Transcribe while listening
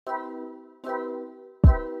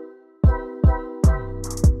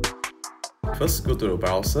First, go to the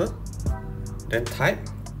browser, then type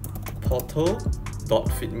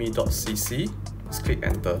portal.feedme.cc, just click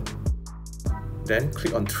enter. Then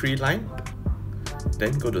click on 3 line,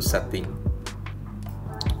 then go to setting.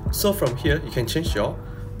 So from here, you can change your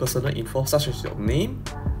personal info such as your name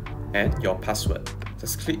and your password.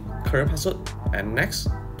 Just click current password and next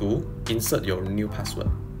to insert your new password.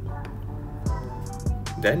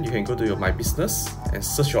 Then you can go to your My Business and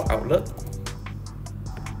search your outlet.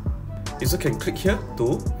 You also can click here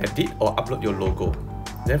to edit or upload your logo.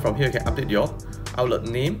 Then from here you can update your outlet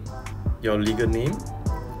name, your legal name,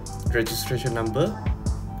 registration number,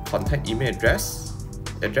 contact email address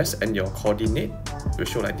and your coordinate will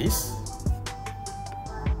show like this,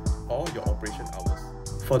 or your operation hours.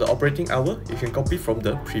 For the operating hour, you can copy from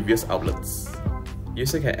the previous outlets. You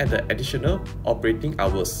also can add the additional operating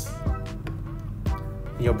hours.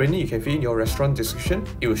 In your branding, you can fill in your restaurant description.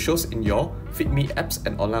 It will show in your FeedMe apps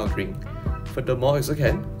and online ordering. Furthermore, you also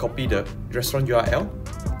can copy the restaurant URL.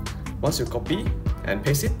 Once you copy and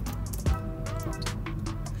paste it,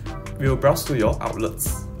 we will browse to your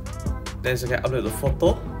outlets. Then you can upload the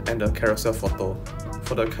photo and the carousel photo.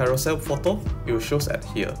 For the carousel photo, it will show at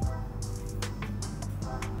here.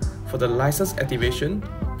 For the license activation,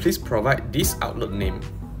 please provide this outlet name.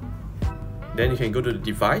 Then you can go to the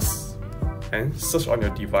device and search on your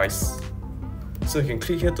device. So you can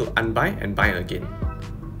click here to unbind and bind again.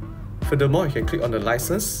 Furthermore, you can click on the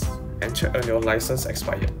license and check on your license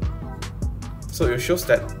expired. So it shows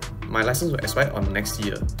that my license will expire on next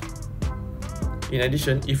year. In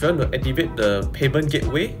addition, if you want to activate the payment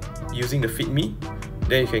gateway using the FeedMe,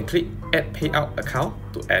 then you can click Add Payout Account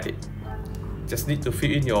to add it. Just need to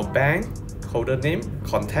fill in your bank, holder name,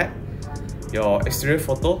 contact, your exterior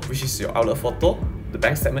photo, which is your outlet photo, the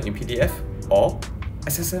bank statement in PDF, or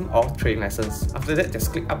SSN or trading license. After that,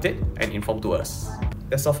 just click update and inform to us.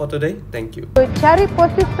 That's all for today. Thank you. Cari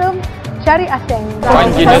pos system, cari Aseng.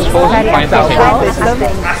 Find Guinness Post, find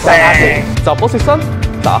Aseng. 找 post system,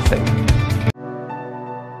 找 Aseng.